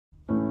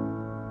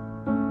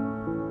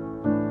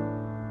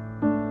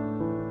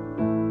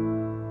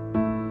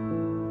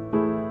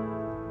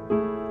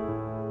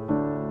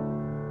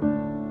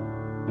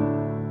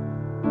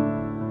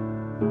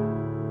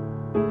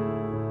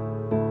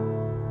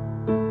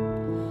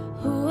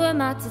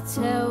am I to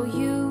tell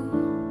you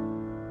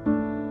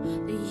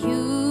that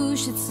you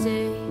should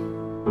stay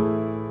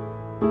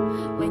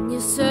when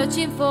you're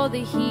searching for the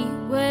heat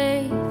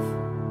wave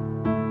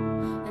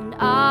and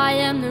I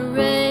am the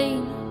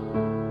rain?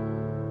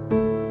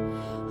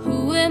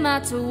 Who am I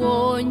to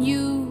warn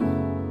you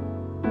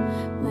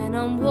when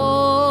I'm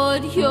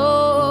what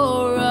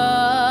you're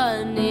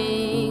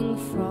running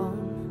from?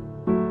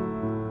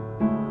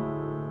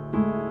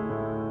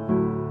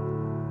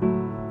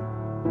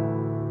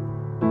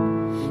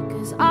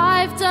 Cause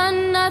I've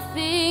done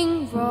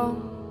nothing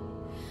wrong,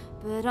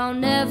 but I'll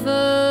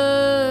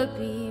never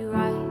be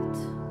right.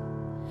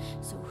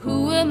 So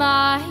who am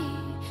I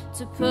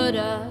to put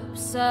up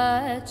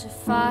such a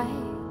fight?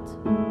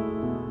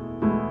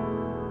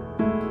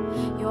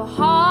 Your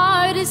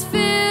heart is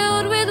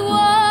filled with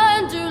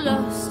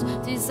wanderlust,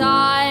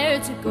 desire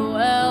to go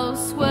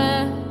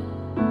elsewhere.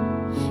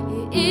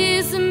 It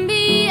isn't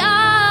me,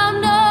 I'm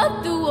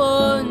not the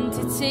one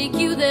to take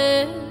you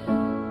there.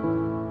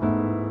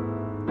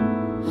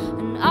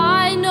 And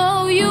I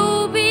know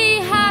you'll be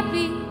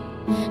happy,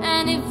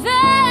 and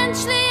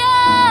eventually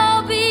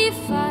I'll be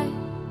fine.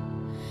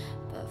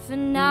 But for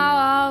now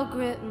I'll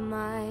grit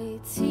my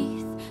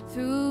teeth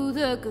through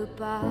the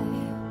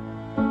goodbye.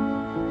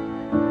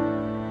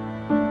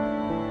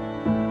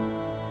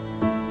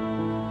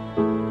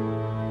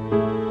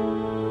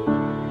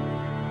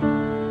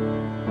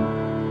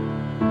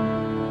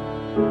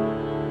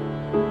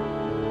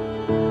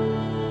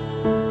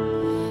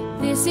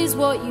 This is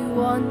what you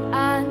want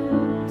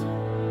and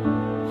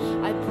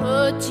I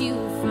put you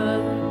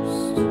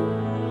first.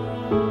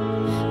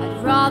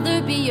 I'd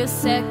rather be your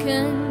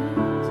second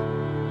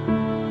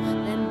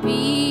than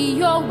be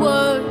your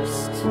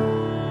worst.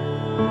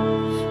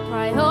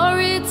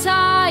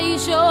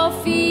 Prioritize your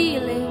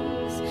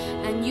feelings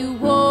and you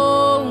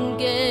won't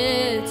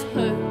get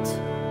hurt.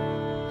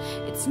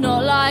 It's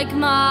not like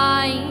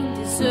mine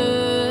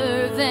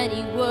deserve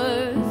any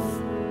worth.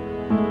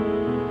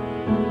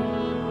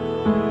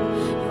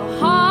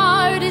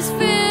 Is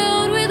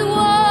filled with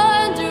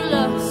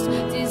wanderlust,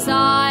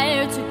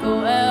 desire to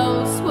go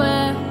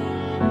elsewhere.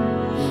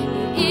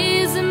 It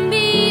isn't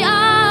me,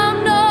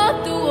 I'm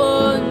not the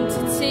one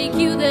to take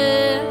you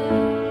there.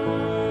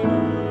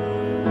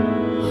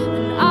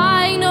 And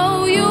I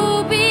know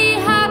you'll be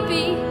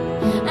happy,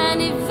 and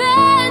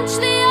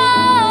eventually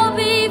I'll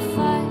be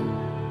fine.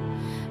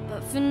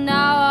 But for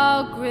now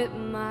I'll grit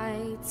my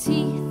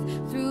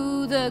teeth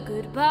through the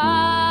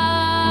goodbye.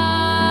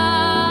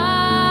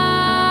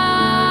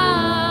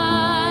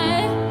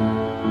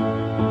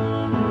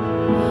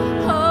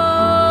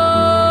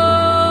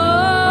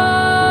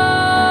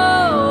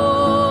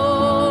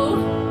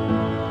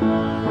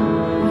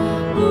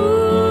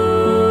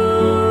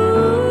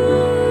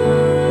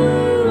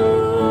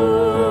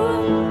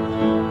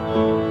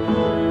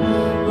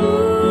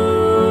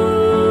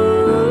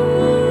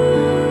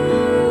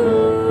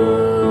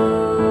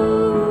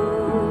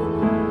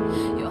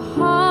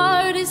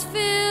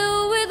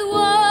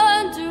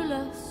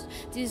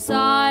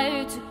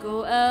 Desire to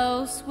go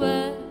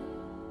elsewhere.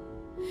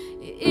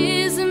 It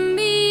isn't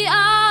me,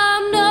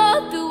 I'm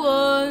not the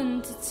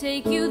one to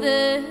take you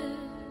there.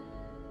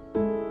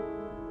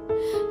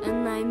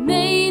 And I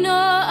may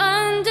not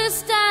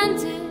understand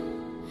it,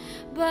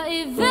 but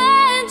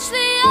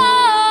eventually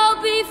I'll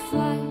be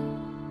fine.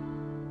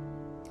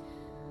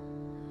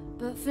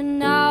 But for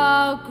now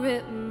I'll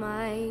grit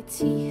my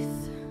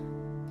teeth.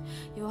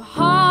 Your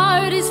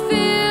heart is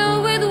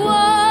filled with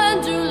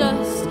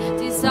wanderlust,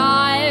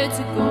 desire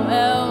to go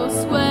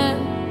elsewhere.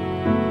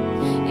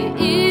 It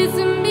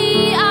isn't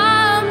me,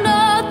 I'm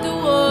not the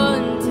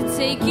one to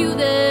take you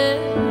there.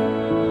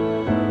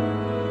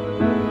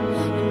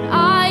 And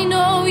I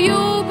know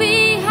you'll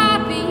be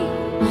happy,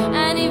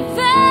 and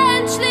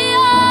eventually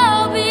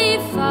I'll be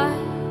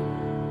fine.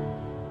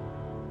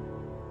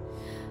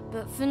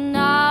 But for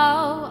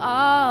now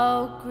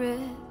I'll grit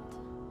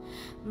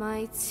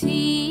my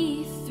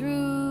teeth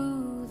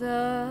through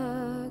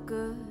the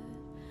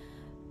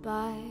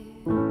goodbye.